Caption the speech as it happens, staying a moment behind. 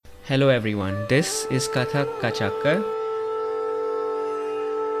Hello everyone, this is Kathak Kachakkar.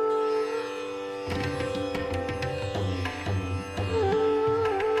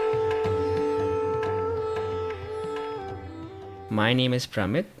 My name is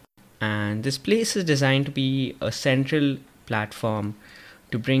Pramit, and this place is designed to be a central platform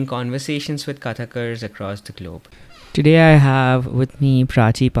to bring conversations with Kathakars across the globe. Today I have with me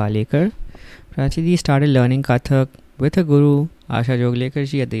Prachee Palekar. Prachee started learning Kathak with her guru Asha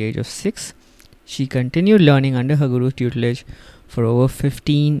Joglekarji at the age of 6. She continued learning under her guru's tutelage for over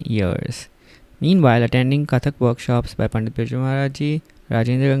 15 years. Meanwhile, attending Kathak workshops by Pandit Birju Maharaj ji,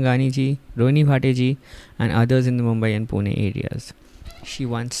 Rajendra Gangani ji, Rohini Bhatte ji, and others in the Mumbai and Pune areas. She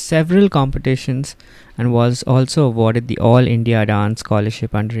won several competitions and was also awarded the All India Dance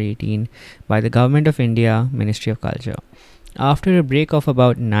Scholarship Under 18 by the Government of India, Ministry of Culture. After a break of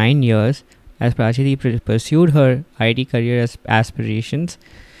about 9 years, as Prachee pursued her IT career aspirations,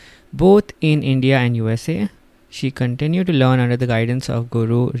 both in India and USA, she continued to learn under the guidance of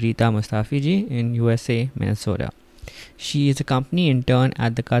Guru Rita Mustafi ji in USA, Minnesota. She is a company intern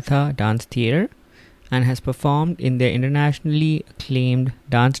at the Katha Dance Theatre and has performed in their internationally acclaimed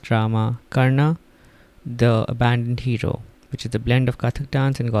dance drama Karna, The Abandoned Hero, which is a blend of Kathak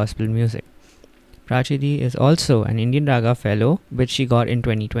dance and gospel music. Prachee is also an Indian Raga Fellow, which she got in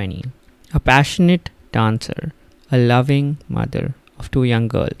 2020. A passionate dancer, a loving mother of 2 young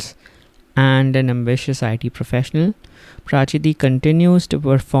girls, and an ambitious IT professional, Prachee continues to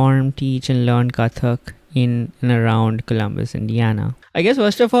perform, teach, and learn Kathak in and around Columbus, Indiana. I guess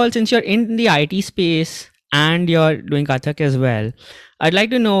first of all, since you're in the IT space and you're doing Kathak as well, I'd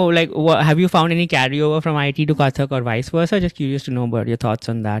like to know, have you found any carryover from IT to Kathak or vice versa? Just curious to know about your thoughts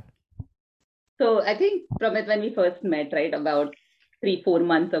on that. So I think, Pramit, when we first met, right, about 3-4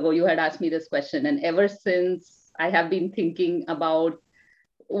 months ago, you had asked me this question. And ever since, I have been thinking about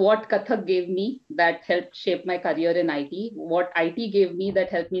what Kathak gave me that helped shape my career in IT, what IT gave me that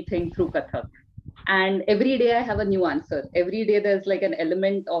helped me think through Kathak. And every day I have a new answer. Every day there's like an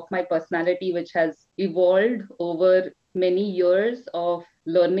element of my personality which has evolved over many years of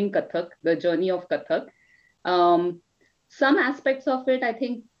learning Kathak, the journey of Kathak. Um, some aspects of it, I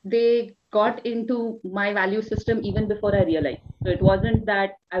think they got into my value system even before I realized. So it wasn't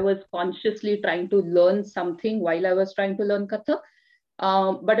that I was consciously trying to learn something while I was trying to learn Kathak,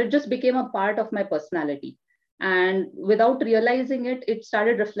 but it just became a part of my personality. And without realizing it, it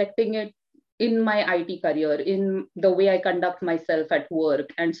started reflecting it in my IT career, in the way I conduct myself at work,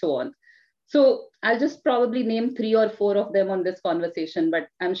 and so on. So I'll just probably name 3 or 4 of them on this conversation, but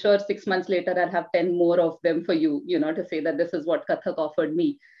I'm sure 6 months later I'll have 10 more of them for you, to say that this is what Kathak offered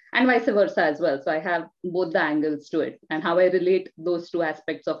me, and vice versa as well. So I have both the angles to it and how I relate those 2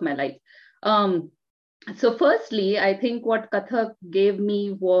 aspects of my life. Um, so firstly, I think what Kathak gave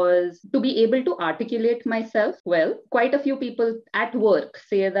me was to be able to articulate myself well. Quite a few people at work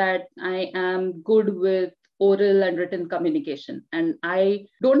say that I am good with oral and written communication, and I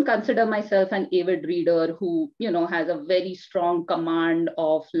don't consider myself an avid reader who has a very strong command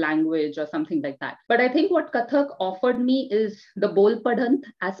of language or something like that. But I think what Kathak offered me is the bol padhant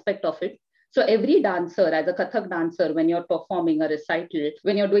aspect of it. So every dancer, as a Kathak dancer, when you're performing a recital,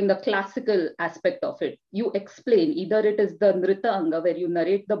 when you're doing the classical aspect of it, you explain. Either it is the Nrita Anga where you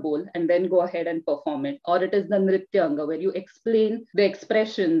narrate the bowl and then go ahead and perform it, or it is the Nritya Anga where you explain the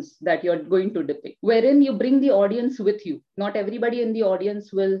expressions that you're going to depict, wherein you bring the audience with you. Not everybody in the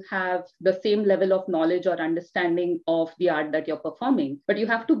audience will have the same level of knowledge or understanding of the art that you're performing, but you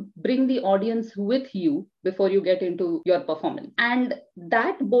have to bring the audience with you before you get into your performance. And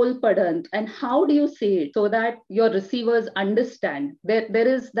that bol padant, and how do you say it so that your receivers understand, there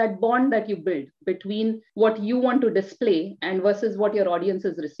is that bond that you build between what you want to display and versus what your audience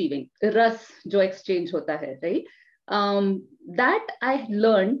is receiving. Ras jo exchange hota hai, right? That I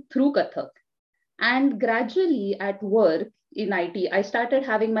learned through Kathak. And gradually at work in IT, I started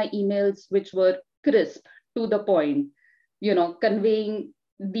having my emails which were crisp, to the point, conveying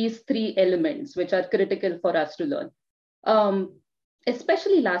these 3 elements which are critical for us to learn.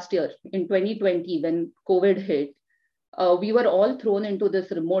 Especially last year in 2020, when COVID hit, we were all thrown into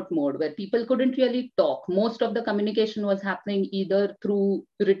this remote mode where people couldn't really talk. Most of the communication was happening either through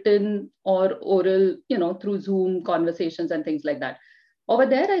written or oral, through Zoom conversations and things like that. Over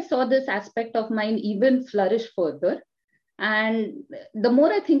there, I saw this aspect of mine even flourish further. And the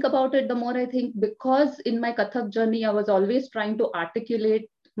more I think about it, the more I think, because in my Kathak journey, I was always trying to articulate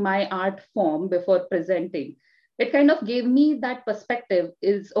my art form before presenting. It kind of gave me that perspective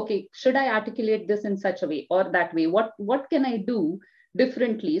is, okay, should I articulate this in such a way or that way? What can I do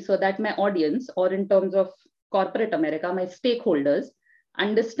differently so that my audience, or in terms of corporate America, my stakeholders,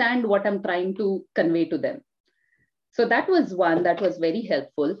 understand what I'm trying to convey to them. So that was one that was very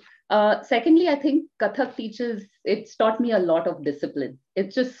helpful. Secondly, I think Kathak it's taught me a lot of discipline.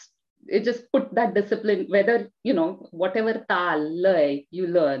 It just put that discipline, whether, whatever tal, lay you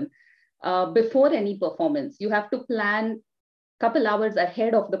learn, before any performance, you have to plan couple hours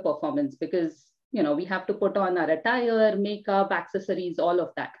ahead of the performance, because we have to put on our attire, makeup, accessories, all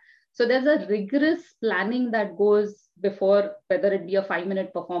of that. So there's a rigorous planning that goes before, whether it be a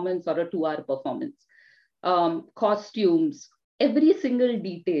 5-minute performance or a 2-hour performance. Costumes, every single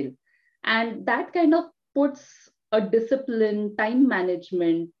detail. And that kind of puts a discipline, time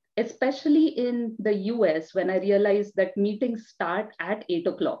management, especially in the US, when I realized that meetings start at 8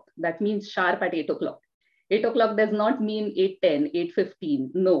 o'clock. That means sharp at 8 o'clock. 8 o'clock does not mean 8:10,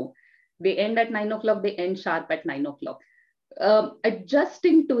 8:15. No, they end at 9 o'clock, they end sharp at 9 o'clock.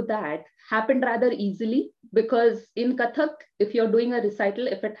 Adjusting to that happened rather easily, because in Kathak, if you're doing a recital,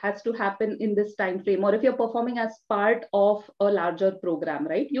 if it has to happen in this time frame, or if you're performing as part of a larger program,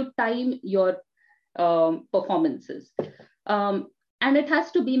 right, you time your performances. And it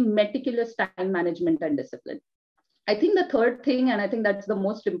has to be meticulous time management and discipline. I think the third thing, and I think that's the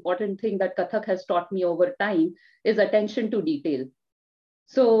most important thing that Kathak has taught me over time, is attention to detail.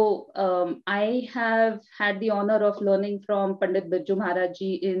 So I have had the honor of learning from Pandit Birju Maharaj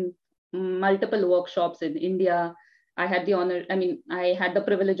Ji in multiple workshops in India. I had the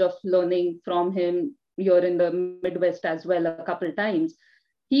privilege of learning from him here in the Midwest as well a couple of times.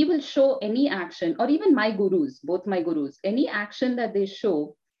 He will show any action, or even my gurus, both my gurus, any action that they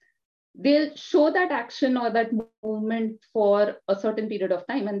show, they'll show that action or that movement for a certain period of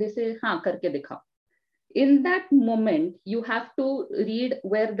time, and they say, "Ha, karke dikha." In that moment, you have to read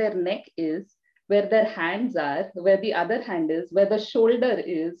where their neck is, where their hands are, where the other hand is, where the shoulder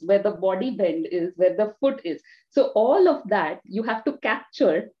is, where the body bend is, where the foot is. So all of that you have to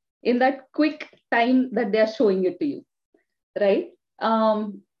capture in that quick time that they're showing it to you, right?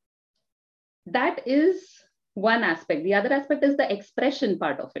 That is one aspect. The other aspect is the expression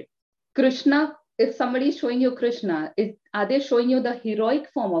part of it. Krishna, if somebody is showing you Krishna, are they showing you the heroic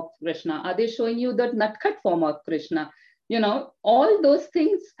form of Krishna? Are they showing you the nutcut form of Krishna? All those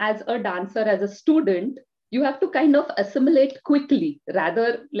things, as a dancer, as a student, you have to kind of assimilate quickly,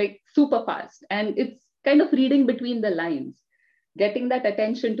 rather like super fast. And it's kind of reading between the lines, getting that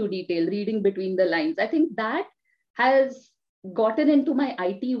attention to detail, reading between the lines. I think that has gotten into my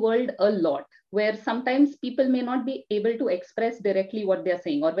IT world a lot, where sometimes people may not be able to express directly what they're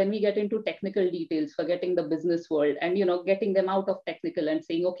saying, or when we get into technical details, forgetting the business world and getting them out of technical and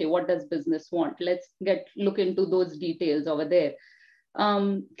saying, okay, what does business want? Let's look into those details over there.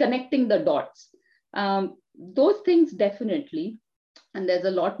 Connecting the dots. Those things definitely. And there's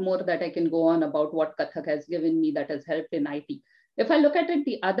a lot more that I can go on about what Kathak has given me that has helped in IT. If I look at it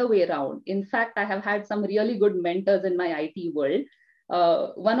the other way around, in fact, I have had some really good mentors in my IT world.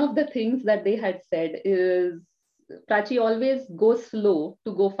 One of the things that they had said is, Prachee, always go slow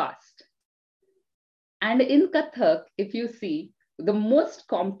to go fast. And in Kathak, if you see, the most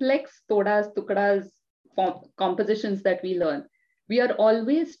complex todas, tukdas, compositions that we learn, we are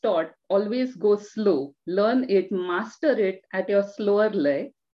always taught, always go slow, learn it, master it at your slower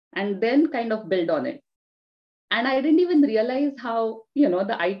lay, and then kind of build on it. And I didn't even realize how,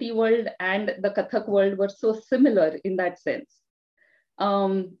 the IT world and the Kathak world were so similar in that sense.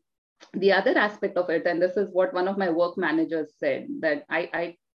 The other aspect of it, and this is what one of my work managers said, that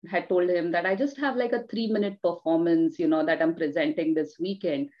I had told him that I just have like a 3-minute performance, that I'm presenting this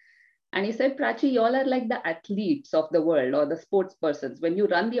weekend. And he said, Prachee, y'all are like the athletes of the world, or the sports persons. When you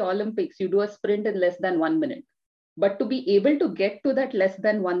run the Olympics, you do a sprint in less than 1 minute. But to be able to get to that less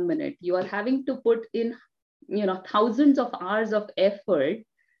than 1 minute, you are having to put in thousands of hours of effort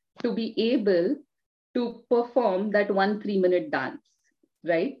to be able to perform that 1 3-minute dance,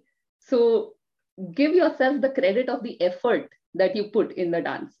 right? So give yourself the credit of the effort that you put in the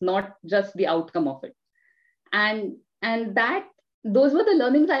dance, not just the outcome of it. And that those were the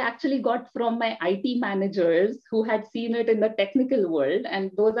learnings I actually got from my IT managers who had seen it in the technical world,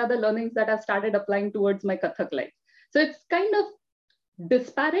 and those are the learnings that I've started applying towards my Kathak life. So it's kind of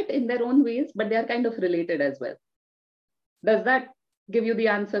disparate in their own ways, but they are kind of related as well. Does that give you the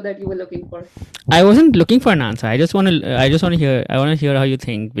answer that you were looking for? I wasn't looking for an answer. I just want to hear how you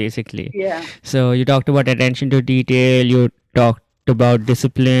think, basically. Yeah. So you talked about attention to detail, you talked about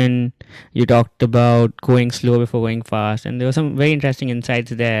discipline, you talked about going slow before going fast, and there were some very interesting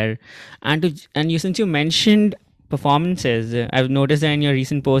insights there. And since you mentioned performances. I've noticed that in your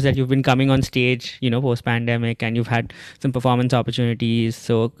recent posts that you've been coming on stage, post pandemic, and you've had some performance opportunities.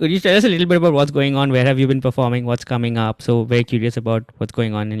 So could you tell us a little bit about what's going on? Where have you been performing? What's coming up? So very curious about what's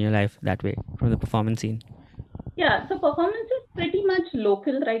going on in your life that way from the performance scene. Yeah, so performance is pretty much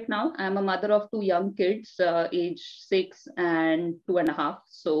local right now. I'm a mother of two young kids, age 6 and 2.5.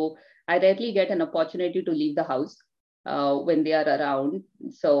 So I rarely get an opportunity to leave the house when they are around.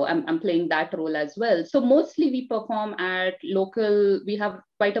 So I'm playing that role as well. So mostly we perform at local, we have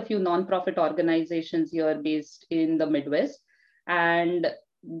quite a few nonprofit organizations here based in the Midwest. And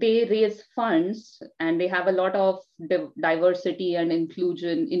they raise funds and they have a lot of diversity and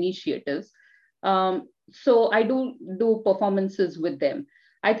inclusion initiatives. So I do performances with them.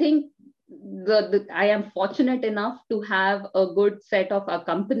 I think I am fortunate enough to have a good set of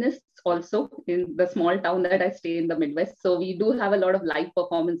accompanists also in the small town that I stay in the Midwest. So we do have a lot of live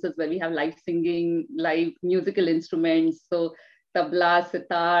performances where we have live singing, live musical instruments. So tabla,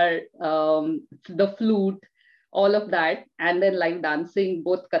 sitar, the flute, all of that, and then live dancing,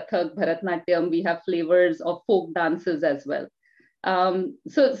 both Kathak, Bharatnatyam. We have flavors of folk dances as well.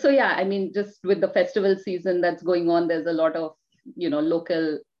 So yeah, I mean, just with the festival season that's going on, there's a lot of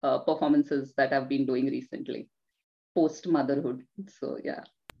local performances that I've been doing recently post motherhood. So yeah.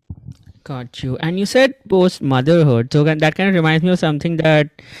 Got you. And you said post motherhood. So that kind of reminds me of something that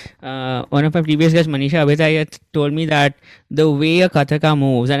one of my previous guests, Manisha Abhitai, had told me that the way a Kathaka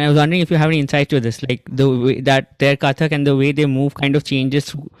moves, and I was wondering if you have any insight to this, like the way that their Kathak and the way they move kind of changes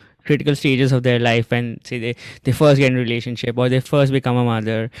through critical stages of their life, and say they first get in a relationship or they first become a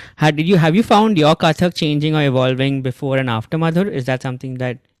mother. Have you found your Kathak changing or evolving before and after motherhood? Is that something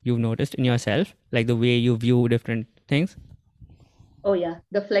that you've noticed in yourself, like the way you view different things? Oh yeah,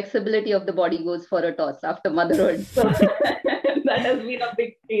 the flexibility of the body goes for a toss after motherhood. So that has been a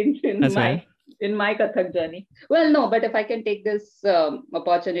big change That's right. in my Kathak journey. Well, no, but if I can take this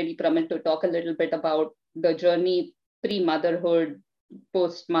opportunity, Pramit, to talk a little bit about the journey pre-motherhood,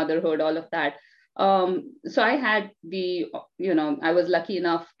 post-motherhood, all of that. So I had I was lucky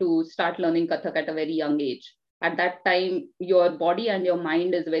enough to start learning Kathak at a very young age. At that time, your body and your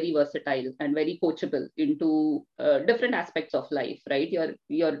mind is very versatile and very coachable into different aspects of life, right?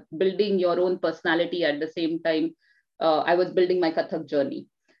 You're building your own personality at the same time. I was building my Kathak journey.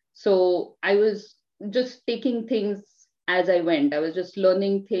 So I was just taking things as I went. I was just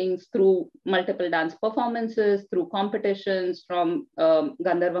learning things through multiple dance performances, through competitions, from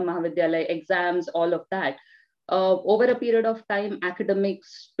Gandharva Mahavidyalaya exams, all of that. Over a period of time,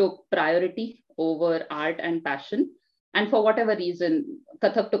 academics took priority over art and passion. And for whatever reason,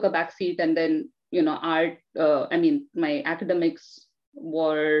 Kathak took a backseat, and then, art, my academics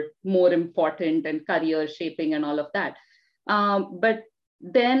were more important and career shaping and all of that. But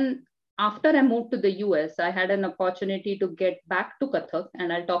then after I moved to the US, I had an opportunity to get back to Kathak,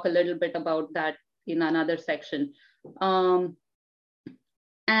 and I'll talk a little bit about that in another section.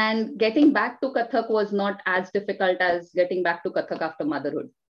 And getting back to Kathak was not as difficult as getting back to Kathak after motherhood,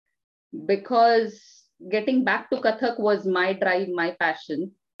 because getting back to Kathak was my drive, my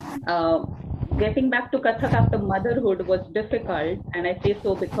passion. Getting back to Kathak after motherhood was difficult. And I say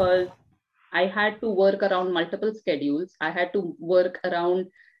so because I had to work around multiple schedules. I had to work around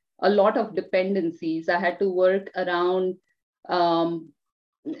a lot of dependencies. I had to work around,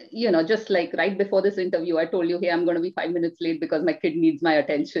 just like right before this interview, I told you, hey, I'm going to be 5 minutes late because my kid needs my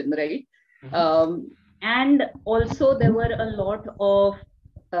attention, right? And also, there were a lot of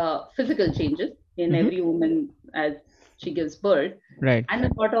physical changes in every woman as she gives birth, Right. and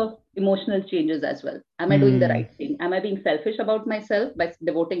a lot of emotional changes as well. Am I doing the right thing? Am I being selfish about myself by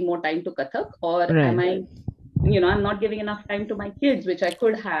devoting more time to Kathak, or am I, I'm not giving enough time to my kids, which I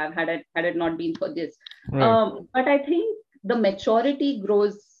could have had it not been for this. But I think the maturity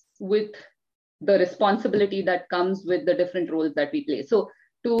grows with the responsibility that comes with the different roles that we play. So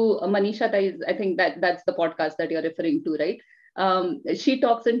to Manisha, I think that's the podcast that you're referring to, right? She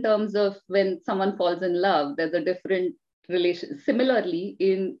talks in terms of when someone falls in love, there's a different relation. Similarly,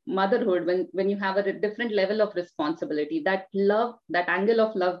 in motherhood, when you have a different level of responsibility, that love, that angle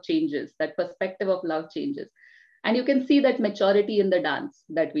of love changes, that perspective of love changes. And you can see that maturity in the dance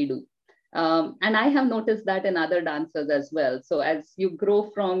that we do. And I have noticed that in other dancers as well. So as you grow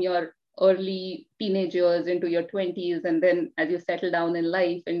from your early teenage years into your 20s, and then as you settle down in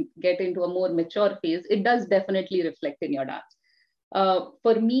life and get into a more mature phase, it does definitely reflect in your dance.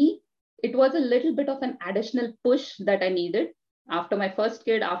 For me, it was a little bit of an additional push that I needed after my first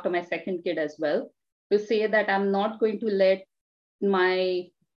kid, after my second kid as well, to say that I'm not going to let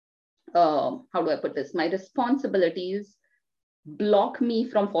my, how do I put this, my responsibilities block me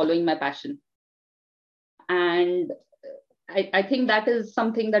from following my passion. And I think that is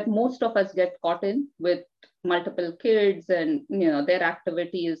something that most of us get caught in with multiple kids and their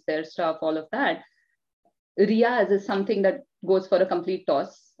activities, their stuff, all of that. Riyaz is something that goes for a complete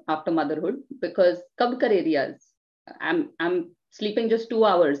toss after motherhood, because kab kare riyaz? I'm sleeping just 2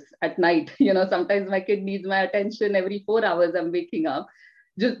 hours at night. Sometimes my kid needs my attention every 4 hours. I'm waking up.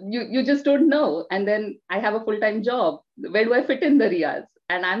 You just don't know. And then I have a full-time job. Where do I fit in the riyaz?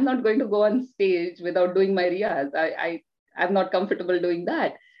 And I'm not going to go on stage without doing my riyaz. I'm not comfortable doing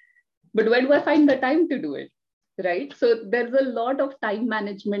that. But where do I find the time to do it? Right. So there's a lot of time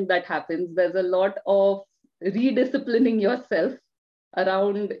management that happens. There's a lot of redisciplining yourself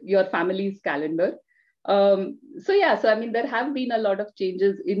around your family's calendar. So I mean, there have been a lot of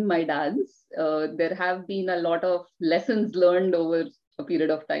changes in my dance. There have been a lot of lessons learned over a period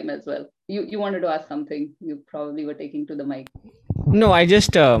of time as well. You wanted to ask something. You probably were taking to the mic. No, I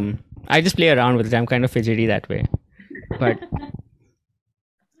just play around with it. I'm kind of fidgety that way. But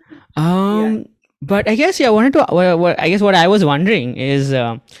Yeah. but I guess, yeah, I wanted to. I guess what I was wondering is,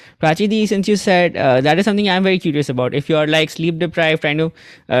 Prachee, since you said that is something I'm very curious about. If you're like sleep deprived, trying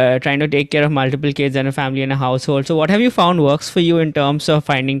to take care of multiple kids and a family and a household, so what have you found works for you in terms of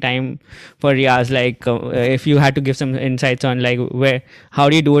finding time for riyaz? Like, if you had to give some insights on like how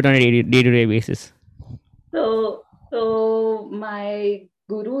do you do it on a day-to-day basis? So my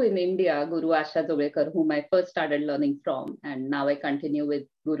guru in India, Guru Asha Zobekar, whom I first started learning from, and now I continue with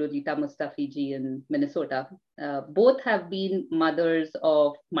Guru Rita Mustafiji in Minnesota. Both have been mothers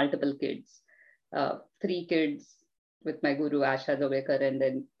of multiple kids, 3 kids with my Guru Asha Zobekar, and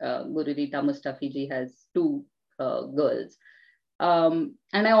then Guru Rita Mustafiji has 2 girls. And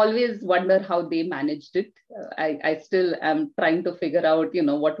I always wonder how they managed it. I still am trying to figure out,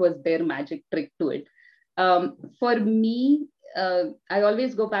 what was their magic trick to it. For me, I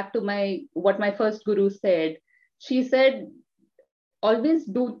always go back to what my first guru said. She said, always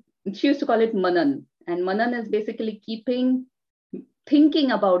do, she used to call it manan. And manan is basically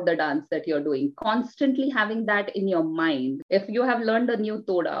thinking about the dance that you're doing, constantly having that in your mind. If you have learned a new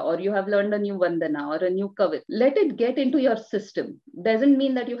toda, or you have learned a new vandana or a new kavit, let it get into your system. Doesn't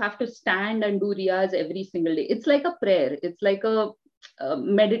mean that you have to stand and do riyaz every single day. It's like a prayer. It's like a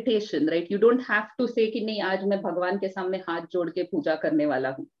meditation, right? You don't have to say कि नहीं आज मैं भगवान के सामने हाथ जोड़ के पूजा करने वाला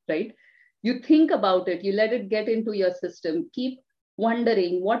हूँ, right? You think about it, you let it get into your system. Keep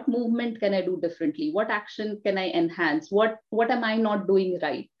wondering, what movement can I do differently? What action can I enhance? What am I not doing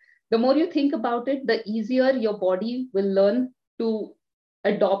right? The more you think about it, the easier your body will learn to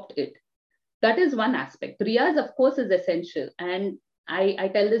adopt it. That is one aspect. Riyaz, of course, is essential. And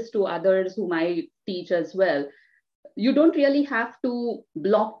I tell this to others whom I teach as well. You don't really have to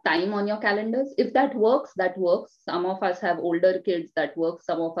block time on your calendars. If that works, that works. Some of us have older kids, that works.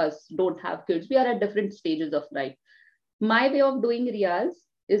 Some of us don't have kids. We are at different stages of life. My way of doing riyaz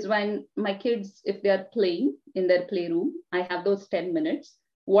is when my kids, if they are playing in their playroom, I have those 10 minutes.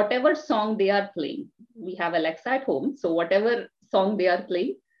 Whatever song they are playing, we have Alexa at home. So whatever song they are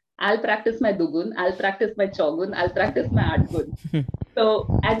playing, I'll practice my dugun, I'll practice my chogun, I'll practice my atgun.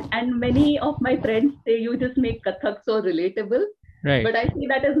 So, and many of my friends say you just make Kathak so relatable. Right. But I see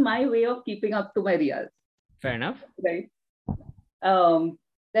that as my way of keeping up to my riyaz. Fair enough. Right.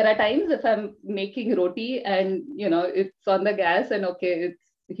 There are times if I'm making roti and it's on the gas and okay, it's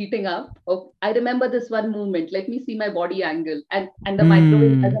heating up. Oh, I remember this one movement. Let me see my body angle, and the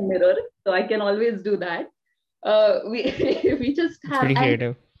microwave as a mirror, so I can always do that. We just It's have pretty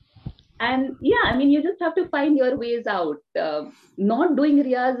creative. And yeah, I mean, you just have to find your ways out. Not doing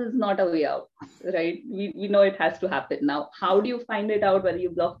riyaz is not a way out, right? We know it has to happen. Now, how do you find it out? Whether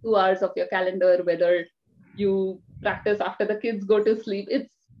you block 2 hours of your calendar, whether you practice after the kids go to sleep.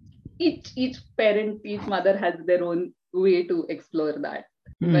 It's each parent, each mother has their own way to explore that.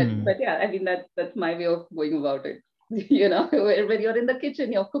 But yeah, I mean, that's my way of going about it. When you're in the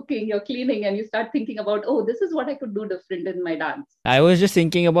kitchen, you're cooking, you're cleaning, and you start thinking about, oh, this is what I could do different in my dance. I was just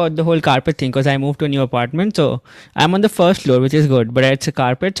thinking about the whole carpet thing because I moved to a new apartment. So I'm on the first floor, which is good, but it's a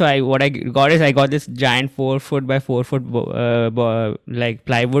carpet. So what I got this giant 4 foot by 4 foot like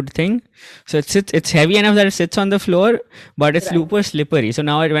plywood thing. So it's heavy enough that it sits on the floor, but it's super slippery. So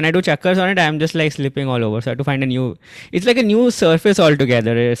now when I do checkers on it, I'm just like slipping all over. So I have to find it's like a new surface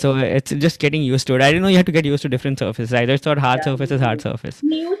altogether. So it's just getting used to it. I didn't know you had to get used to different surfaces. I just thought hard surface is hard surface.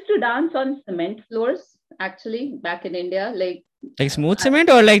 We used to dance on cement floors actually back in India, like smooth cement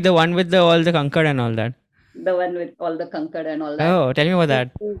or like the one with all the concrete and all that. The one with all the concrete and all that. Oh, tell me about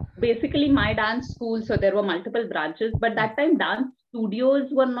that. Basically, my dance school, so there were multiple branches, but that time dance studios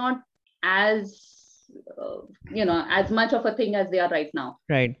were not as, as much of a thing as they are right now.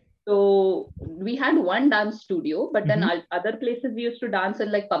 Right. So we had one dance studio, but then other places we used to dance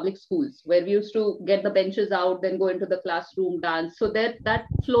in like public schools where we used to get the benches out, then go into the classroom dance. So that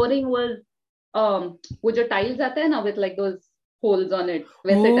flooring was wo jo tiles aate hai na with like those holes on it,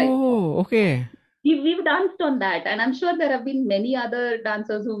 वैसे type. Oh, okay. We've danced on that, and I'm sure there have been many other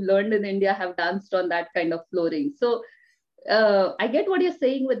dancers who learned in India have danced on that kind of flooring. So I get what you're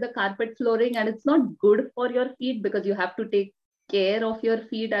saying with the carpet flooring, and it's not good for your feet because you have to take care of your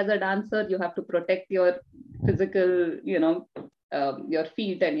feet as a dancer. You have to protect your physical, your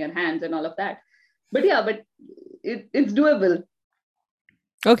feet and your hands and all of that. But yeah, but it's doable.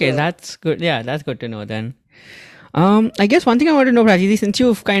 Okay, So that's good. Yeah, that's good to know then. I guess one thing I want to know, Prachee, since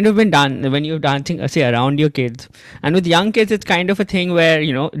you've kind of been done when you're dancing, say around your kids, and with young kids, it's kind of a thing where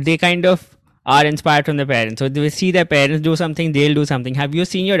they kind of are inspired from their parents. So they see their parents do something, they'll do something. Have you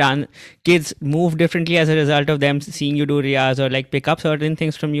seen your kids move differently as a result of them seeing you do riyas or like pick up certain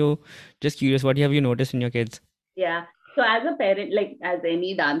things from you? Just curious, what have you noticed in your kids? yeah. So as a parent, like as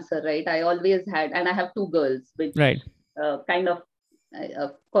any dancer, right? I always had, and I have two girls, which Right. kind of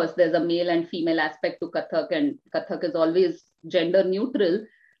course, there's a male and female aspect to Kathak, and Kathak is always gender neutral.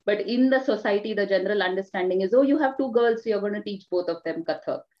 But in the society, the general understanding is, oh, you have two girls, so you're going to teach both of them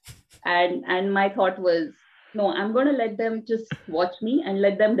Kathak. And my thought was, no, I'm going to let them just watch me and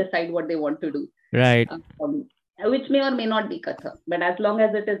let them decide what they want to do, Right. um, which may or may not be Kathak, but as long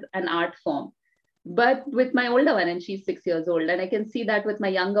as it is an art form. But with my older one, and she's 6 years old, and I can see that with my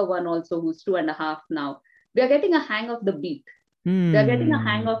younger one also, who's 2.5 now, they're getting a hang of the beat. They're getting a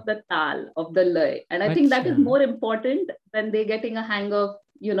hang of the tal, of the lay. And I think that is more important than they getting a hang of,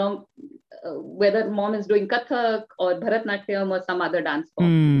 whether mom is doing Kathak or Bharatnatyam or some other dance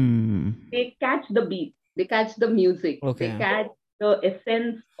form. They catch the beat, they catch the music, they catch the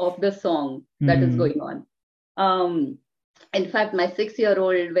essence of the song that is going on. In fact, my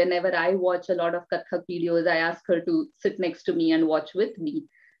 6-year-old, whenever I watch a lot of Kathak videos, I ask her to sit next to me and watch with me.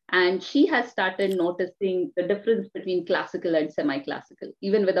 And she has started noticing the difference between classical and semi-classical,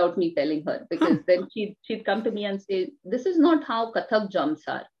 even without me telling her, because then she'd come to me and say, this is not how Kathak jumps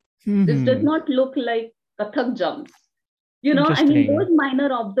are. This does not look like Kathak jumps. I mean, those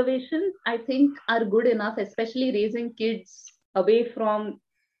minor observations, I think, are good enough, especially raising kids away from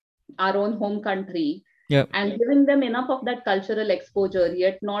our own home country. Yep. And giving them enough of that cultural exposure,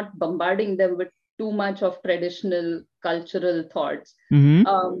 yet not bombarding them with too much of traditional cultural thoughts. So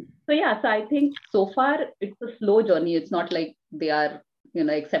I think so far it's a slow journey. It's not like they are,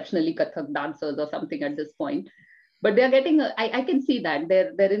 exceptionally Kathak dancers or something at this point, but they're getting. I can see that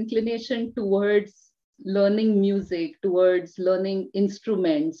their inclination towards learning music, towards learning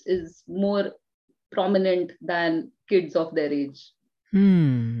instruments, is more prominent than kids of their age.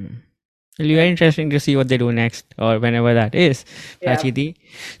 It'll be very interesting to see what they do next or whenever that is, Prachee.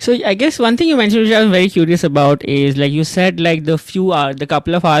 So I guess one thing you mentioned which I was very curious about is, like you said, like the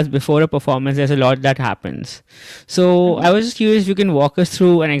couple of hours before a performance, there's a lot that happens. So I was just curious if you can walk us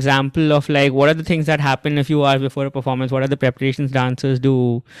through an example of like what are the things that happen a few hours before a performance, what are the preparations dancers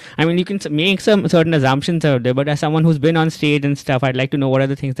do. I mean, you can make some certain assumptions out there, but as someone who's been on stage and stuff, I'd like to know what are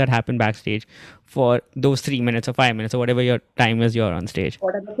the things that happen backstage for those 3 minutes or 5 minutes or whatever your time is you're on stage.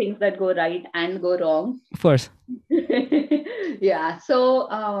 What are the things that go right and go wrong? Of course. Yeah. So,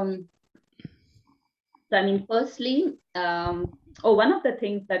 I mean, firstly, one of the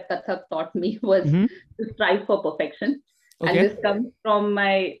things that Kathak taught me was to strive for perfection. And this comes from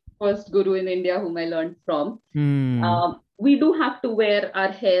my first guru in India, whom I learned from. We do have to wear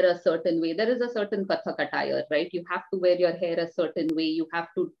our hair a certain way. There is a certain Kathak attire, right? You have to wear your hair a certain way. You have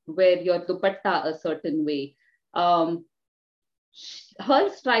to wear your dupatta a certain way. Her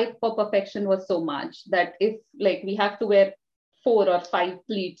strive for perfection was so much that if like we have to wear 4 or 5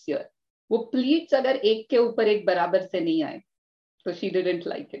 pleats here, वो pleats अगर एक के ऊपर एक बराबर से नहीं आए, so she didn't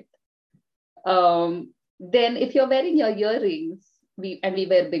like it. Then if you're wearing your earrings, we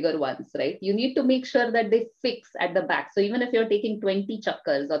wear bigger ones, right? You need to make sure that they fix at the back. So even if you're taking 20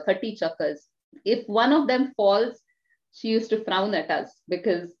 chakkars or 30 chakkars, if one of them falls, she used to frown at us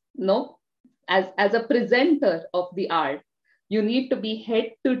because no, as a presenter of the art, you need to be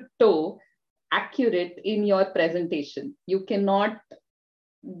head to toe accurate in your presentation. You cannot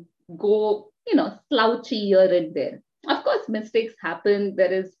go, slouchy here and there. Of course, mistakes happen.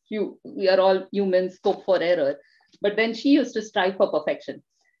 We are all human, scope for error. But then she used to strive for perfection.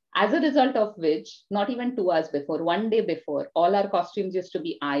 As a result of which, not even 2 hours before, one day before, all our costumes used to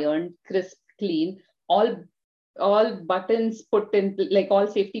be ironed, crisp, clean, all buttons put in, like all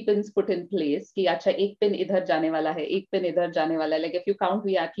safety pins put in place. Ki, acha, ek pin idhar jaane wala hai, ek pin idhar jaane wala hai. Like if you count,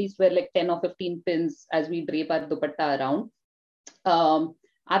 we at least wear like 10 or 15 pins as we drape our dupatta around.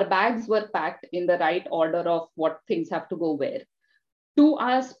 our bags were packed in the right order of what things have to go where. 2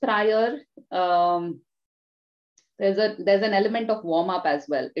 hours prior, there's an element of warm up as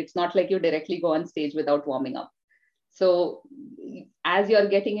well. It's not like you directly go on stage without warming up. So as you're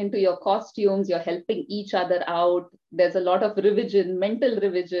getting into your costumes, you're helping each other out. There's a lot of revision, mental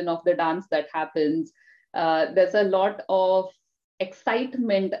revision of the dance that happens. There's a lot of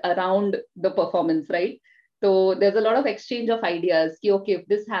excitement around the performance, right? So there's a lot of exchange of ideas. Okay, if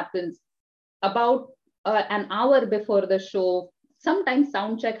this happens, about an hour before the show, sometimes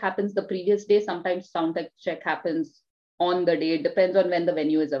sound check happens the previous day, sometimes sound check happens on the day. It depends on when the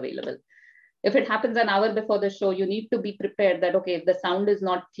venue is available. If it happens an hour before the show, you need to be prepared that, okay, if the sound is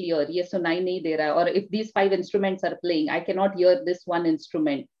not clear, yes, so nahi nahi de raha, or if these 5 instruments are playing, I cannot hear this one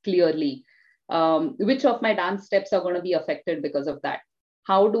instrument clearly. Which of my dance steps are going to be affected because of that?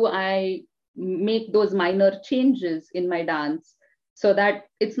 How do I make those minor changes in my dance so that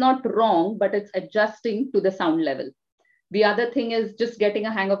it's not wrong, but it's adjusting to the sound level? The other thing is just getting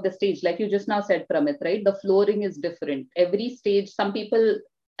a hang of the stage. Like you just now said, Pramit, right? The flooring is different. Every stage, some people,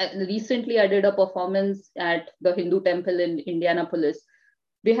 recently I did a performance at the Hindu temple in Indianapolis.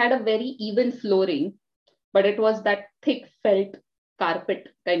 They had a very even flooring, but it was that thick felt carpet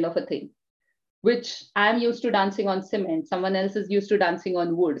kind of a thing, which I'm used to dancing on cement. Someone else is used to dancing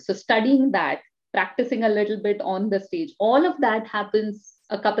on wood. So studying that, practicing a little bit on the stage, all of that happens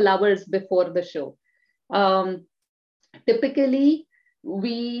a couple hours before the show. Typically,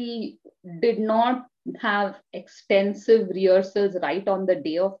 we did not have extensive rehearsals right on the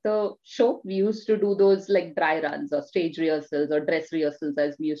day of the show. We used to do those like dry runs or stage rehearsals or dress rehearsals,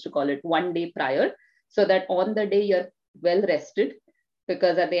 as we used to call it, one day prior, so that on the day you're well rested,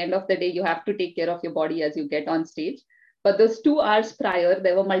 because at the end of the day, you have to take care of your body as you get on stage. But those 2 hours prior,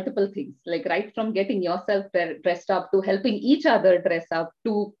 there were multiple things, like right from getting yourself dressed up to helping each other dress up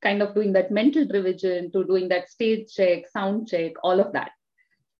to kind of doing that mental revision to doing that stage check, sound check, all of that.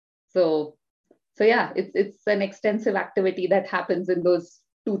 So yeah, it's an extensive activity that happens in those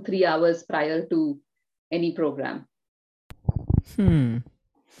 2-3 hours prior to any program.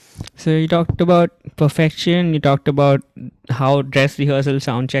 So you talked about perfection. You talked about how dress rehearsal,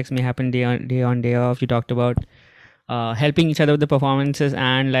 sound checks may happen day off. You talked about helping each other with the performances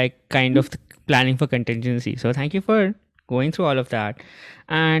and like kind of planning for contingency. So thank you for going through all of that.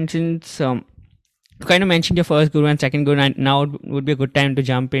 And since you kind of mentioned your first guru and second guru, and now would be a good time to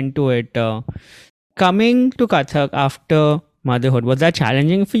jump into it. Coming to Kathak after motherhood, was that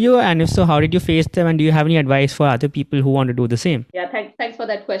challenging for you? And if so, how did you face them? And do you have any advice for other people who want to do the same? Yeah, thanks for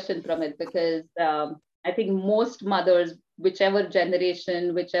that question, Pramit, because I think most mothers, whichever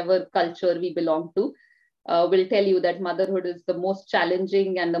generation, whichever culture we belong to, will tell you that motherhood is the most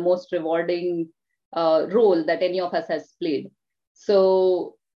challenging and the most rewarding role that any of us has played.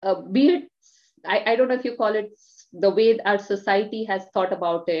 So be it, I don't know if you call it the way our society has thought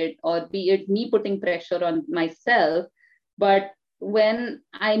about it, or be it me putting pressure on myself. But when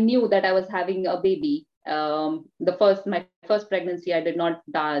I knew that I was having a baby, my first pregnancy, I did not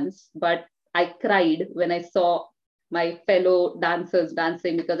dance, but I cried when I saw my fellow dancers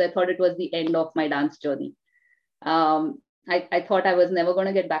dancing, because I thought it was the end of my dance journey. I thought I was never going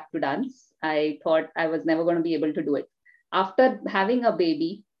to get back to dance. I thought I was never going to be able to do it. After having a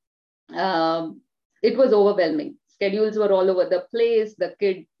baby, it was overwhelming. Schedules were all over the place. The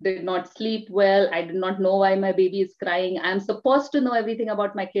kid did not sleep well. I did not know why my baby is crying. I'm supposed to know everything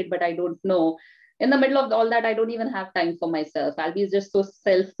about my kid, but I don't know. In the middle of all that, I don't even have time for myself. I'll be just so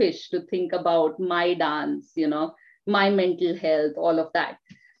selfish to think about my dance, my mental health, all of that.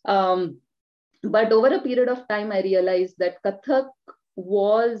 But over a period of time, I realized that Kathak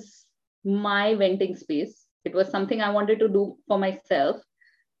was my venting space. It was something I wanted to do for myself,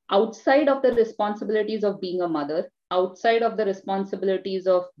 outside of the responsibilities of being a mother, outside of the responsibilities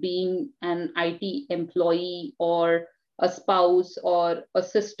of being an IT employee or a spouse or a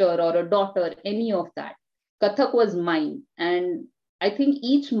sister or a daughter, any of that. Kathak was mine. And I think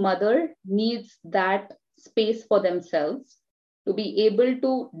each mother needs that space for themselves to be able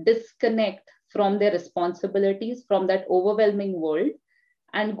to disconnect from their responsibilities, from that overwhelming world,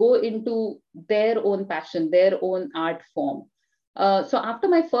 and go into their own passion, their own art form. So after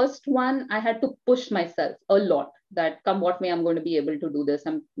my first one, I had to push myself a lot, that come what may, I'm going to be able to do this.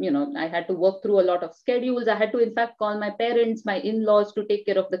 I had to work through a lot of schedules. I had to, in fact, call my parents, my in-laws to take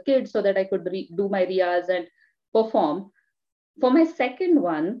care of the kids so that I could do my riyas and perform. For my second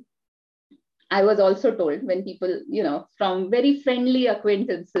one, I was also told, when people, from very friendly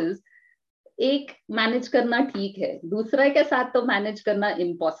acquaintances, एक manage करना ठीक है, दूसरे के साथ तो manage करना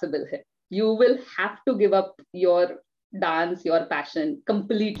impossible है. You will have to give up your dance, your passion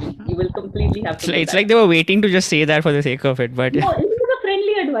completely. You will completely have to put It's that. like they were waiting to just say that for the sake of it, but No, it was a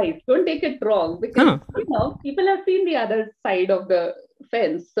friendly advice. Don't take it wrong because, huh. people have seen the other side of the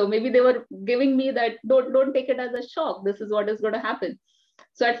fence. So maybe they were giving me that, don't take it as a shock. This is what is going to happen.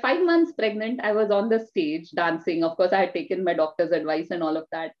 So at 5 months pregnant, I was on the stage dancing. Of course, I had taken my doctor's advice and all of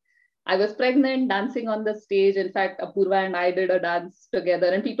that. I was pregnant, dancing on the stage. In fact, Apurva and I did a dance together,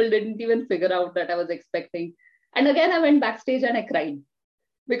 and people didn't even figure out that I was expecting. And again, I went backstage and I cried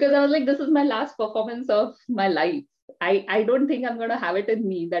because I was like, this is my last performance of my life. I don't think I'm going to have it in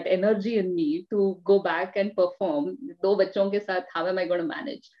me, that energy in me to go back and perform. Do bachon ke saath, how am I going to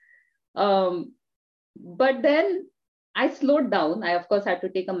manage? Um, but then I slowed down. I, of course, had to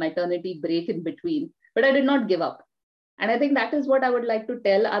take a maternity break in between, but I did not give up. And I think that is what I would like to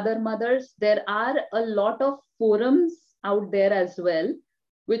tell other mothers. There are a lot of forums out there as well,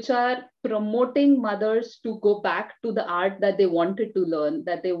 which are promoting mothers to go back to the art that they wanted to learn,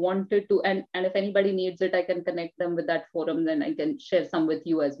 that they wanted to. And if anybody needs it, I can connect them with that forum, then I can share some with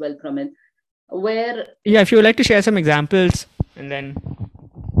you as well, Pramit. Where, Yeah, if you would like to share some examples, and then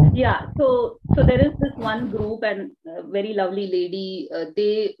yeah, so there is this one group and a very lovely lady.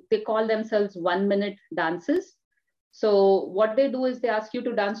 They call themselves 1 minute dances. So what they do is they ask you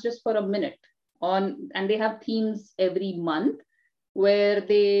to dance just for a minute on, and they have themes every month where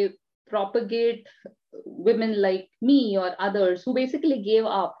they propagate women like me or others who basically gave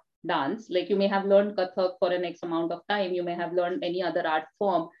up dance. Like, you may have learned Kathak for an X amount of time, you may have learned any other art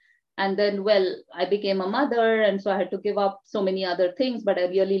form. And then, well, I became a mother, and so I had to give up so many other things, but I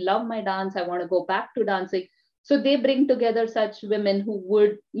really love my dance. I want to go back to dancing. So they bring together such women who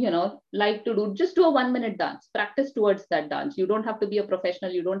would, like to do a 1 minute dance, practice towards that dance. You don't have to be a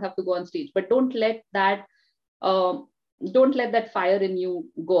professional, you don't have to go on stage, but um, don't let that fire in you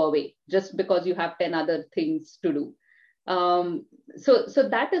go away just because you have 10 other things to do. So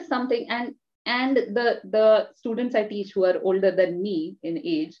that is something. And the students I teach who are older than me in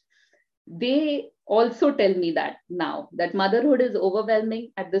age, they also tell me that now that motherhood is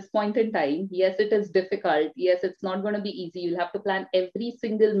overwhelming at this point in time. Yes, it is difficult. Yes, it's not going to be easy. You'll have to plan every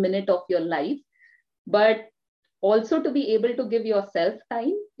single minute of your life, but also to be able to give yourself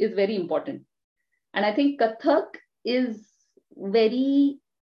time is very important. And I think Kathak is very,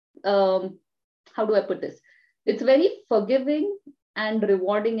 how do I put this? It's very forgiving and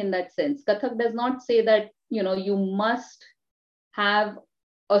rewarding in that sense. Kathak does not say that, you must have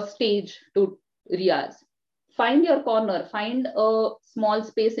a stage to riyaz. Find your corner, find a small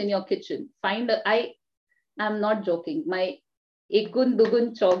space in your kitchen. I am not joking. My ekgun,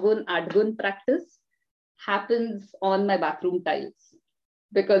 dugun, chogun, adgun practice happens on my bathroom tiles,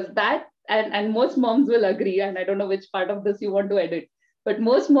 because that, and most moms will agree, and I don't know which part of this you want to edit, but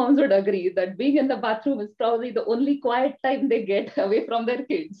most moms would agree that being in the bathroom is probably the only quiet time they get away from their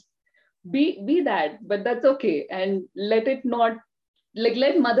kids. Be that, but that's okay. And let it not, like,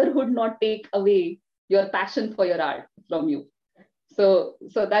 let motherhood not take away your passion for your art from you. So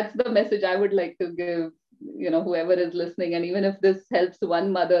that's the message I would like to give, whoever is listening. And even if this helps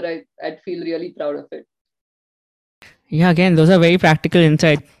one mother, I'd feel really proud of it. yeah, again, those are very practical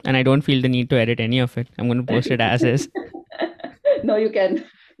insights, and I don't feel the need to edit any of it. I'm going to post it as is. No, you can.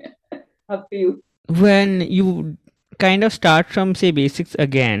 Up to you. When you kind of start from, say, basics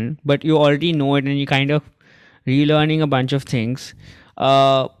again, but you already know it and you kind of relearning a bunch of things,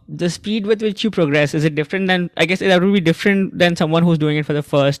 the speed with which you progress, is it different than, I guess that would be different than someone who's doing it for the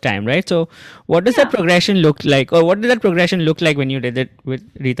first time, right? So what does that Yeah, progression look like, or what did that progression look like when you did it with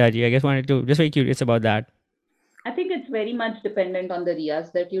Rita ji? I guess wanted to just very curious about that. I think it's very much dependent on the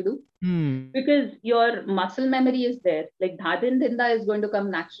riyas that you do, Hmm. because your muscle memory is there. Like, dhadin dinda is going to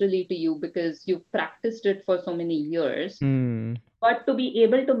come naturally to you because you've practiced it for so many years. Hmm. But to be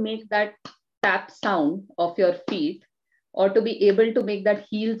able to make that tap sound of your feet, or to be able to make that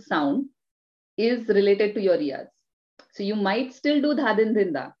heel sound, is related to your riyas. So you might still do dhadin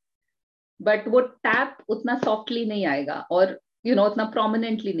dinda, but वो tap उतना softly नहीं आएगा, और उतना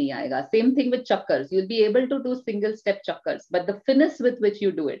prominently नहीं आएगा. Same thing with chakkars. You'll be able to do single step chakkars, but the finesse with which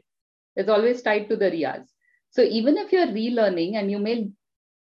you do it is always tied to the riyaz. So even if you're relearning, and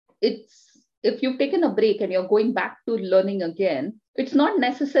it's if you've taken a break and you're going back to learning again, it's not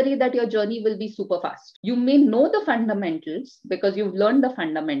necessary that your journey will be super fast. You may know the fundamentals because you've learned the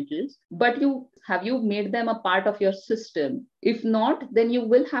fundamentals, but you made them a part of your system? If not, then you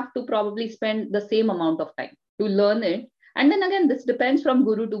will have to probably spend the same amount of time to learn it. And then again, this depends from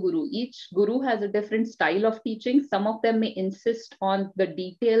guru to guru. Each guru has a different style of teaching. Some of them may insist on the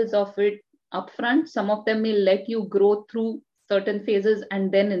details of it upfront. Some of them may let you grow through certain phases and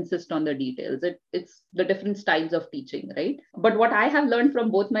then insist on the details. It's the different styles of teaching, right? But what I have learned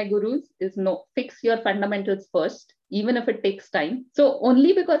from both my gurus is no, fix your fundamentals first, even if it takes time. So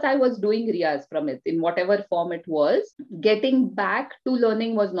only because I was doing Riyaz from it in whatever form it was, getting back to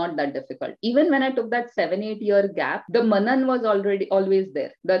learning was not that difficult. Even when I took that 7-8 year gap, the manan was already always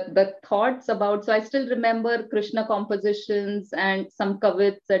there. The thoughts about, so I still remember Krishna compositions and some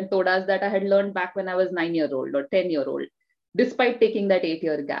kavits and todas that I had learned back when I was 9-year-old or 10-year-old, despite taking that 8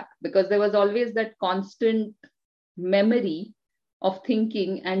 year gap, because there was always that constant memory of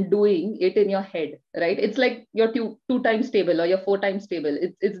thinking and doing it in your head, right? It's like you're two times stable or you're 4 times stable.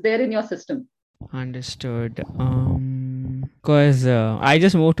 It's there in your system. Understood. Because I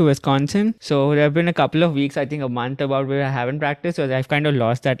just moved to Wisconsin, so there have been a couple of weeks, I think a month about, where I haven't practiced, so I've kind of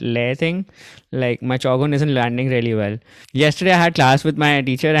lost that layer thing. Like my chogon isn't landing really well. Yesterday I had class with my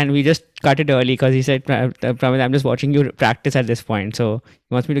teacher and we just cut it early because he said, Pramit, I'm just watching you practice at this point. So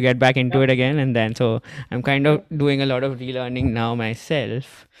he wants me to get back into it again, and then so I'm kind of doing a lot of relearning now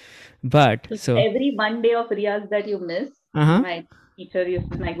myself. But so every 1 day of Riyaz that you miss, my teacher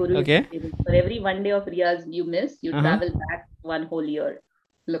my guru used to say this, for every 1 day of Riyaz you miss, you travel back 1 whole year.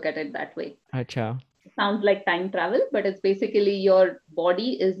 Look at it that way. Acha. Sounds like time travel, but it's basically your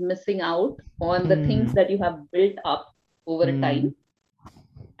body is missing out on the things that you have built up over time.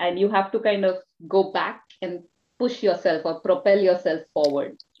 And you have to kind of go back and push yourself or propel yourself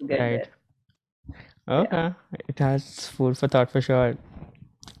forward to get there. Okay. It has food for thought for sure.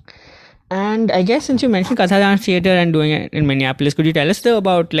 And I guess since you mentioned Katha Dance Theatre and doing it in Minneapolis, could you tell us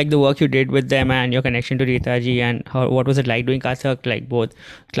about like the work you did with them and your connection to Rita ji, and what was it like doing Kathak, like both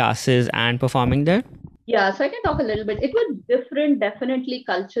classes and performing there? Yeah, so I can talk a little bit. It was different, definitely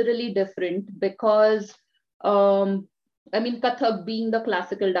culturally different, because I mean, Kathak being the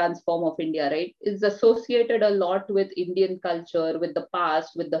classical dance form of India, right, is associated a lot with Indian culture, with the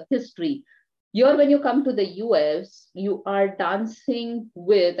past, with the history. Here, when you come to the US, you are dancing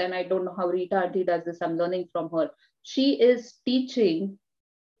with, and I don't know how Rita Auntie does this, I'm learning from her. She is teaching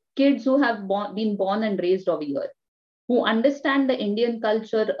kids who have been born and raised over here, who understand the Indian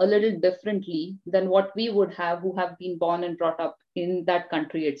culture a little differently than what we would have, who have been born and brought up in that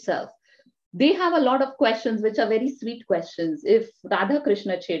country itself. They have a lot of questions, which are very sweet questions. If Radha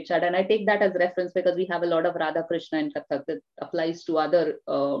Krishna Chedchad, and I take that as reference because we have a lot of Radha Krishna in Kathak that applies to other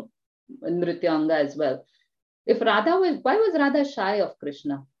Nrityanga as well. If why was Radha shy of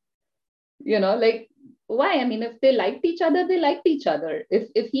Krishna? Like, why? I mean, if they liked each other, they liked each other.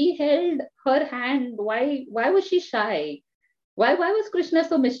 If he held her hand, why was she shy? Why was Krishna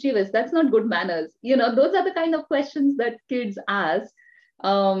so mischievous? That's not good manners. Those are the kind of questions that kids ask.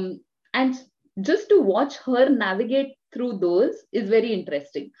 And just to watch her navigate through those is very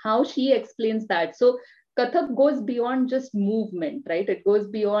interesting. How she explains that. So Kathak goes beyond just movement, right? It goes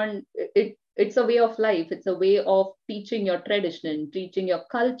beyond it. It's a way of life. It's a way of teaching your tradition, teaching your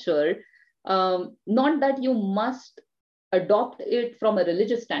culture. Not that you must adopt it from a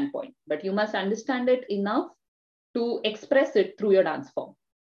religious standpoint, but you must understand it enough to express it through your dance form.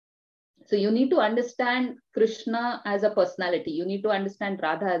 So you need to understand Krishna as a personality. You need to understand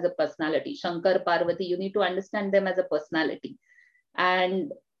Radha as a personality. Shankar, Parvati, you need to understand them as a personality.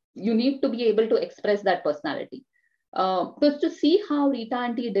 And you need to be able to express that personality. So to see how Rita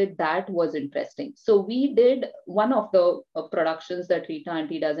Auntie did that was interesting. So we did one of the productions that Rita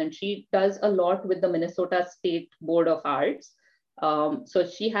Auntie does, and she does a lot with the Minnesota State Board of Arts. So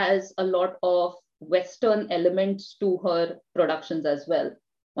she has a lot of Western elements to her productions as well.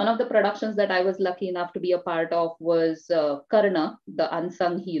 One of the productions that I was lucky enough to be a part of was Karna, the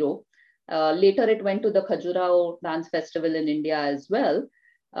unsung hero. Later, it went to the Khajuraho Dance Festival in India as well.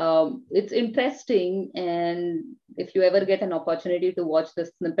 It's interesting, and if you ever get an opportunity to watch the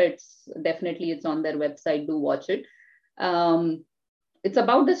snippets, definitely it's on their website. Do watch it. It's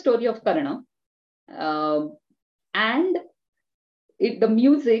about the story of Karna, and the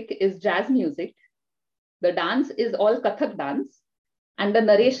music is jazz music. The dance is all Kathak dance, and the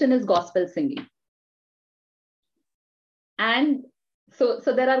narration is gospel singing. And so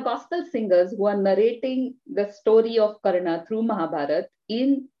there are gospel singers who are narrating the story of Karna through Mahabharata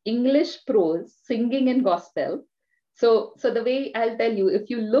in English prose, singing in gospel. So the way I'll tell you, if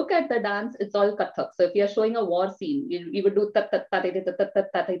you look at the dance, it's all Kathak. So if you're showing a war scene, you would do or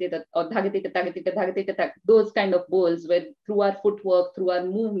those kind of bowls where through our footwork, through our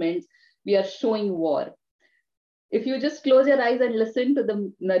movements, we are showing war. If you just close your eyes and listen to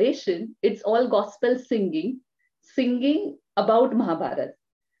the narration, it's all gospel singing about Mahabharata.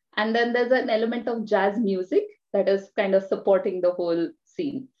 And then there's an element of jazz music that is kind of supporting the whole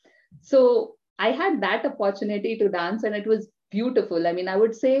scene. So I had that opportunity to dance, and it was beautiful. I mean, I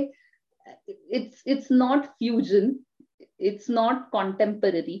would say it's not fusion, it's not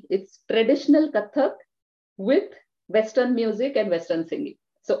contemporary, it's traditional Kathak with Western music and Western singing.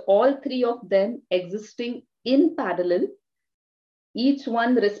 So all three of them existing in parallel, each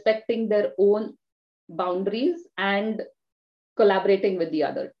one respecting their own boundaries and collaborating with the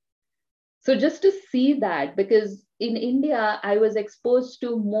other. So just to see that, because in India, I was exposed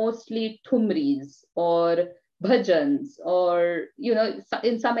to mostly thumris or bhajans, or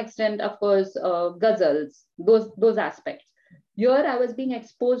in some extent, of course, ghazals, those aspects. Here, I was being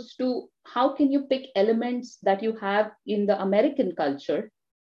exposed to how can you pick elements that you have in the American culture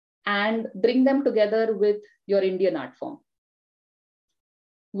and bring them together with your Indian art form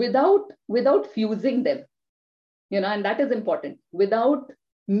without fusing them, and that is important, without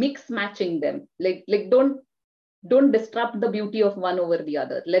mix matching them, like don't disrupt the beauty of one over the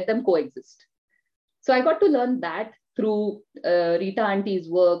other, let them coexist. So I got to learn that through Rita Auntie's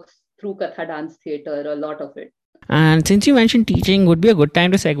works, through Katha dance theater, a lot of it. And since you mentioned teaching, would be a good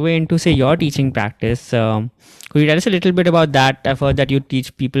time to segue into, say, your teaching practice. Could you tell us a little bit about that? I've heard that you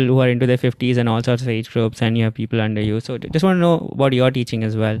teach people who are into their 50s and all sorts of age groups, and you have people under you. So just want to know about your teaching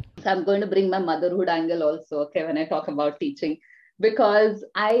as well. So I'm going to bring my motherhood angle also, okay, when I talk about teaching, because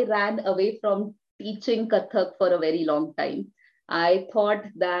I ran away from teaching Kathak for a very long time. I thought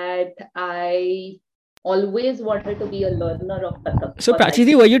that I always wanted to be a learner of Kathak. So,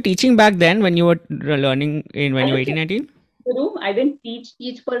 Prachee, were you teaching back then when you were learning when you were 18, 19? Guru. I didn't teach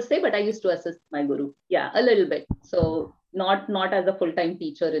per se, but I used to assist my guru. Yeah, a little bit. So not as a full-time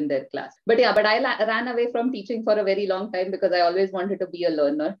teacher in their class. But yeah, but I ran away from teaching for a very long time because I always wanted to be a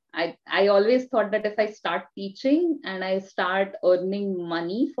learner. I always thought that if I start teaching and I start earning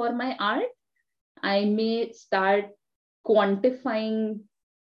money for my art, I may start quantifying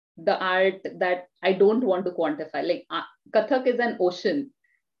the art that I don't want to quantify. Like Kathak is an ocean.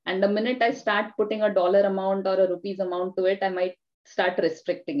 And the minute I start putting a dollar amount or a rupees amount to it, I might start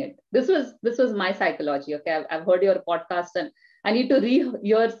restricting it. This was my psychology. Okay, I've heard your podcast and I need to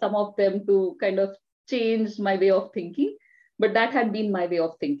rehear some of them to kind of change my way of thinking. But that had been my way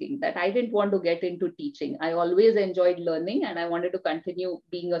of thinking, that I didn't want to get into teaching. I always enjoyed learning and I wanted to continue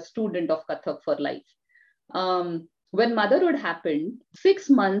being a student of Kathak for life. When motherhood happened, 6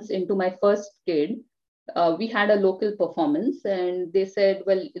 months into my first kid, we had a local performance and they said,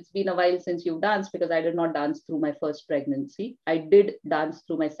 well, it's been a while since you've danced, because I did not dance through my first pregnancy. I did dance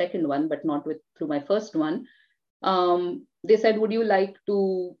through my second one, but not through my first one. They said, would you like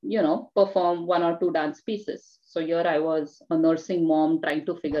to, perform 1 or 2 dance pieces? So here I was, a nursing mom, trying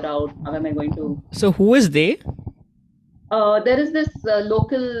to figure out how am I going to. So who is they? There is this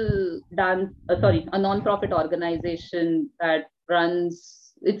local a non-profit organization that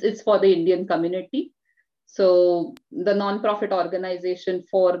runs, it's for the Indian community. So the non-profit organization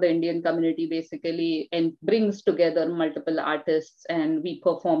for the Indian community basically brings together multiple artists and we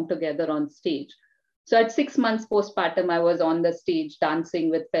perform together on stage. So at 6 months postpartum, I was on the stage dancing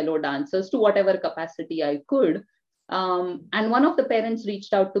with fellow dancers to whatever capacity I could. And one of the parents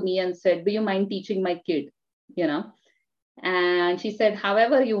reached out to me and said, do you mind teaching my kid? And she said,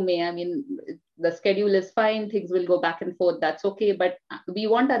 however you may, I mean, the schedule is fine, things will go back and forth, that's okay, but we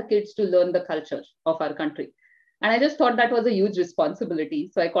want our kids to learn the culture of our country. And I just thought that was a huge responsibility.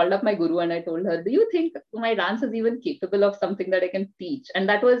 So I called up my guru and I told her, do you think my dance is even capable of something that I can teach? And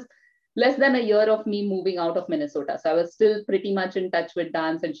that was less than a year of me moving out of Minnesota. So I was still pretty much in touch with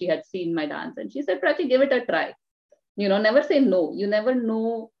dance and she had seen my dance. And she said, Prachee, give it a try. Never say no. You never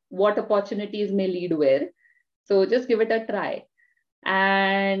know what opportunities may lead where. So just give it a try.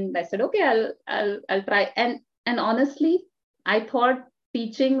 And I said, okay, I'll try. And honestly, I thought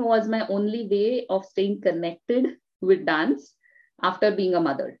teaching was my only way of staying connected with dance after being a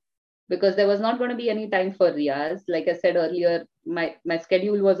mother, because there was not going to be any time for riyaz. Like I said earlier, my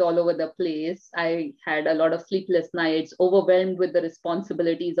schedule was all over the place. I had a lot of sleepless nights, overwhelmed with the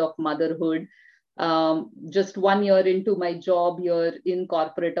responsibilities of motherhood. Just 1 year into my job here in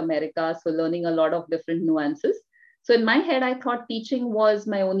corporate America, so learning a lot of different nuances. So in my head, I thought teaching was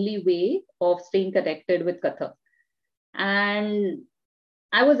my only way of staying connected with Kathak. And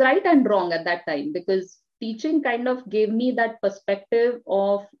I was right and wrong at that time, because teaching kind of gave me that perspective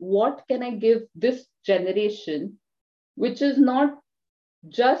of what can I give this generation, which is not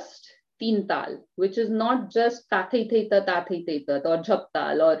just teen tal, which is not just tathai theta or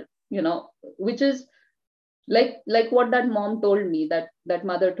jhaptal, or which is like what that mom told me, that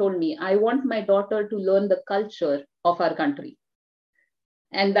mother told me, I want my daughter to learn the culture of our country.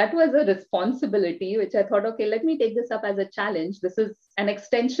 And that was a responsibility, which I thought, okay, let me take this up as a challenge. This is an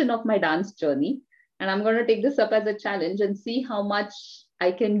extension of my dance journey. and I'm going to take this up as a challenge and see how much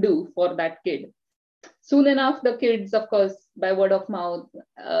I can do for that kid. Soon enough, the kids, of course, by word of mouth,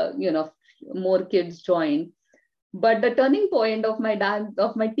 more kids joined. But the turning point of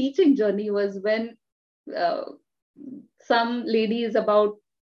my teaching journey was when uh, some ladies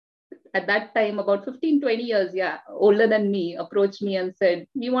at that time, about 15, 20 years, older than me, approached me and said,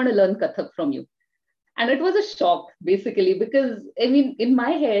 we want to learn Kathak from you. And it was a shock, basically, because I mean, in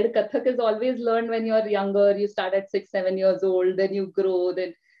my head, Kathak is always learned when you're younger. You start at 6, 7 years old, then you grow.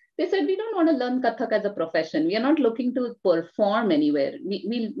 Then they said, we don't want to learn Kathak as a profession. We are not looking to perform anywhere.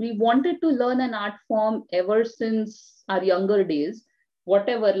 We wanted to learn an art form ever since our younger days.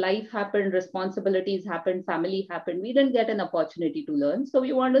 Whatever life happened, responsibilities happened, family happened, we didn't get an opportunity to learn. So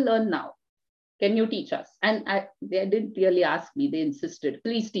we want to learn now. Can you teach us? And they didn't really ask me. They insisted,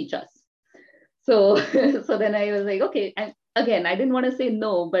 please teach us. So, so then I was like, okay. And again, I didn't want to say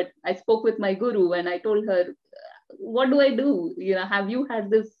no, but I spoke with my guru and I told her, what do I do? Have you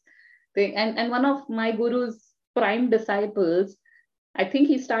had this thing? And one of my guru's prime disciples, I think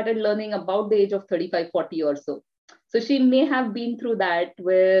he started learning about the age of 35, 40 or so. So she may have been through that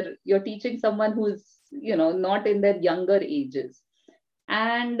where you're teaching someone who's, not in their younger ages.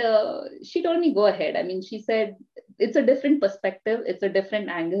 And she told me, go ahead. I mean, she said, it's a different perspective. It's a different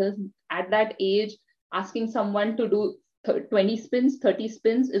angle. At that age, asking someone to do 20 spins, 30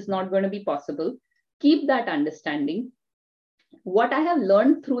 spins is not going to be possible. Keep that understanding. What I have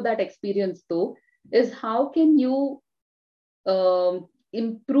learned through that experience, though, is how can you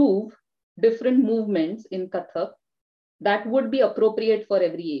improve different movements in Kathak that would be appropriate for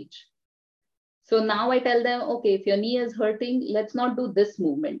every age. So now I tell them, okay, if your knee is hurting, let's not do this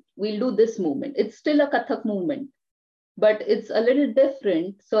movement. We'll do this movement. It's still a Kathak movement, but it's a little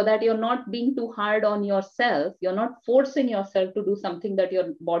different so that you're not being too hard on yourself. You're not forcing yourself to do something that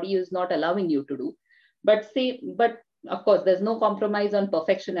your body is not allowing you to do. But of course, there's no compromise on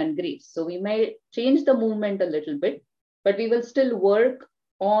perfection and grace. So we may change the movement a little bit, but we will still work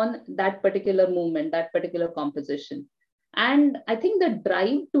on that particular movement, that particular composition. And I think the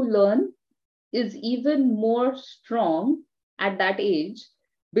drive to learn is even more strong at that age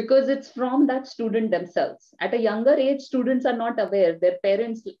because it's from that student themselves. At a younger age, students are not aware. Their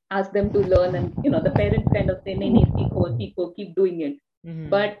parents ask them to learn, and the parents kind of say, keep doing it. Mm-hmm.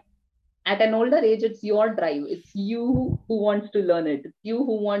 But at an older age, it's your drive. It's you who wants to learn it. It's you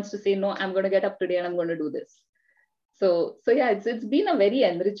who wants to say, no, I'm going to get up today and I'm going to do this. So yeah, it's been a very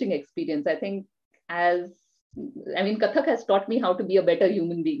enriching experience. I think Kathak has taught me how to be a better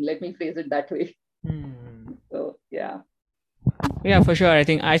human being. Let me phrase it that way. So, yeah. Yeah, for sure. I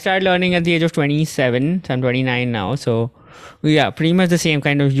think I started learning at the age of 27. So I'm 29 now. So, yeah, pretty much the same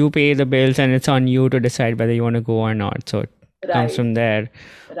kind of, you pay the bills and it's on you to decide whether you want to go or not. So it comes from there.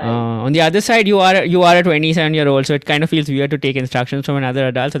 Right. On the other side, you are a 27-year-old. So it kind of feels weird to take instructions from another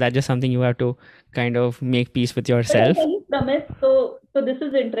adult. So that's just something you have to kind of make peace with yourself. So this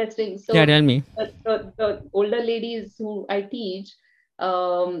is interesting. So yeah, tell me. The older ladies who I teach,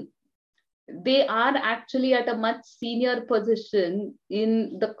 they are actually at a much senior position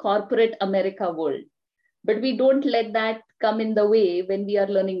in the corporate America world. But we don't let that come in the way when we are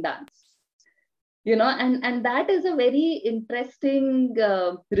learning dance. And that is a very interesting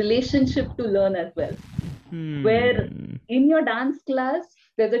relationship to learn as well. Where in your dance class,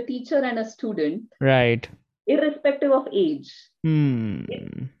 there's a teacher and a student. Right. Irrespective of age.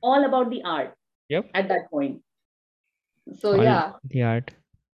 It's all about the art. Yep. At that point. So the art.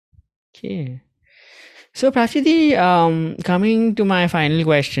 Okay. So Prachee, coming to my final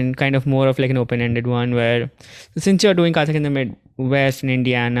question, kind of more of like an open-ended one, where since you're doing Kathak in the Midwest in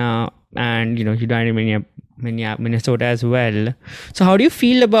Indiana, and you done it in Minnesota as well. So how do you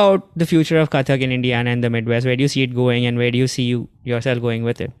feel about the future of Kathak in Indiana and the Midwest? Where do you see it going, and where do you see yourself going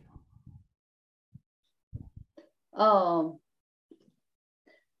with it?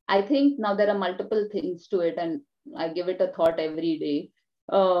 I think now there are multiple things to it, and I give it a thought every day.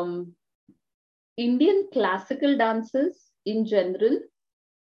 Indian classical dances in general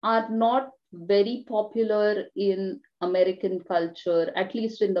are not very popular in American culture, at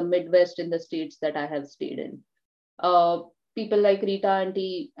least in the Midwest, in the states that I have stayed in. People like Rita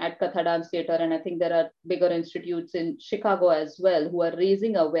Auntie at Katha Dance Theatre, and I think there are bigger institutes in Chicago as well, who are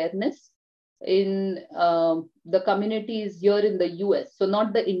raising awareness in the communities here in the US. So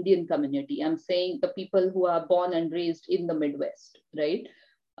not the Indian community. I'm saying the people who are born and raised in the Midwest, right?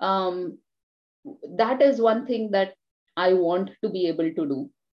 That is one thing that I want to be able to do.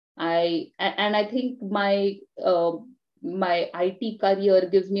 I think my IT career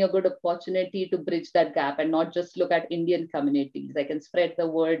gives me a good opportunity to bridge that gap and not just look at Indian communities. I can spread the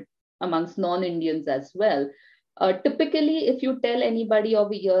word amongst non-Indians as well. Typically, if you tell anybody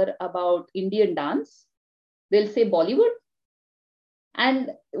over here about Indian dance, they'll say Bollywood.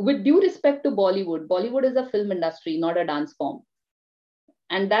 And with due respect to Bollywood, Bollywood is a film industry, not a dance form.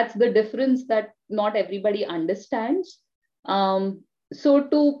 And that's the difference that not everybody understands. So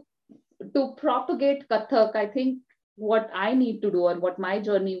to propagate Kathak, I think what I need to do or what my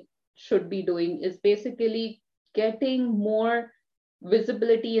journey should be doing is basically getting more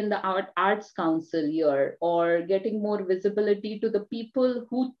visibility in the arts council here, or getting more visibility to the people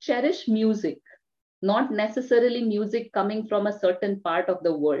who cherish music, not necessarily music coming from a certain part of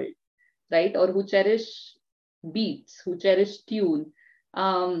the world, right? Or who cherish beats, who cherish tune.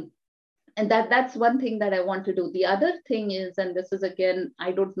 Um, and that's one thing that I want to do. The other thing is, and this is again,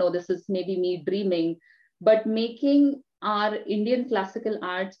 I don't know, this is maybe me dreaming, but making our Indian classical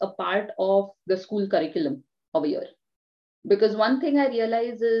arts a part of the school curriculum over here. Because one thing I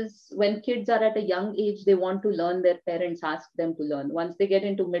realize is when kids are at a young age, they want to learn, their parents ask them to learn. Once they get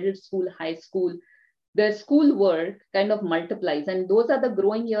into middle school, high school, their school work kind of multiplies. And those are the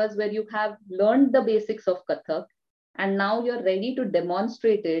growing years where you have learned the basics of Kathak, and now you're ready to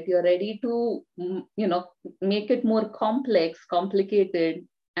demonstrate it. You're ready to, make it more complex, complicated,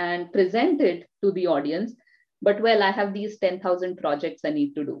 and present it to the audience. But well, I have these 10,000 projects I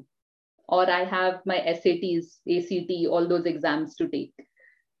need to do, or I have my SATs, ACT, all those exams to take.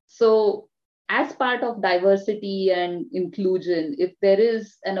 So as part of diversity and inclusion, if there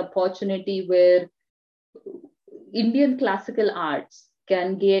is an opportunity where Indian classical arts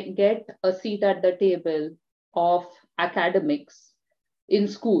can get a seat at the table of academics in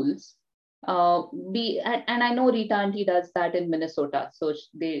schools, and I know Rita Auntie does that in Minnesota. So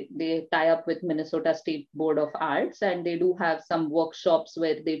they tie up with Minnesota State Board of Arts, and they do have some workshops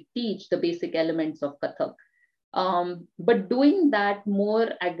where they teach the basic elements of Kathak. But doing that more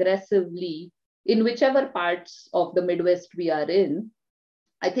aggressively in whichever parts of the Midwest we are in,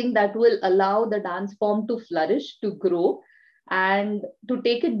 I think that will allow the dance form to flourish, to grow, and to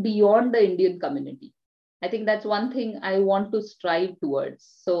take it beyond the Indian community. I think that's one thing I want to strive towards.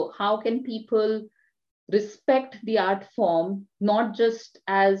 So how can people respect the art form, not just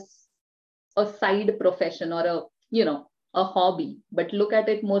as a side profession or a hobby, but look at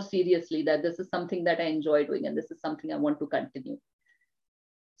it more seriously, that this is something that I enjoy doing and this is something I want to continue.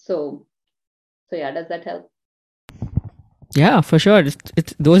 So yeah, does that help? Yeah, for sure.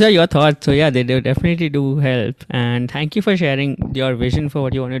 Those are your thoughts. So yeah, they do definitely do help. And thank you for sharing your vision for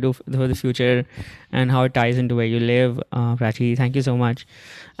what you want to do for the future and how it ties into where you live, Prachee. Thank you so much.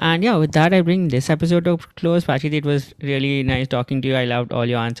 And yeah, with that, I bring this episode to close. Prachee, it was really nice talking to you. I loved all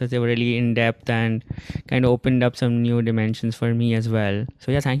your answers. They were really in depth and kind of opened up some new dimensions for me as well.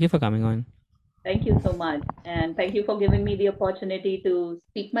 So yeah, thank you for coming on. Thank you so much. And thank you for giving me the opportunity to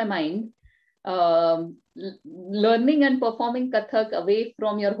speak my mind. Learning and performing Kathak away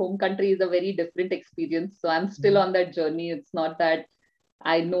from your home country is a very different experience. So I'm still on that journey. It's not that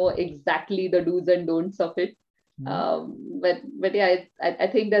I know exactly the do's and don'ts of it. But yeah, I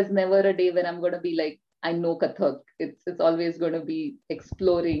think there's never a day when I'm going to be like, I know Kathak. It's always going to be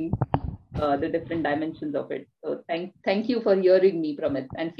exploring the different dimensions of it. So thank you for hearing me, Pramit, and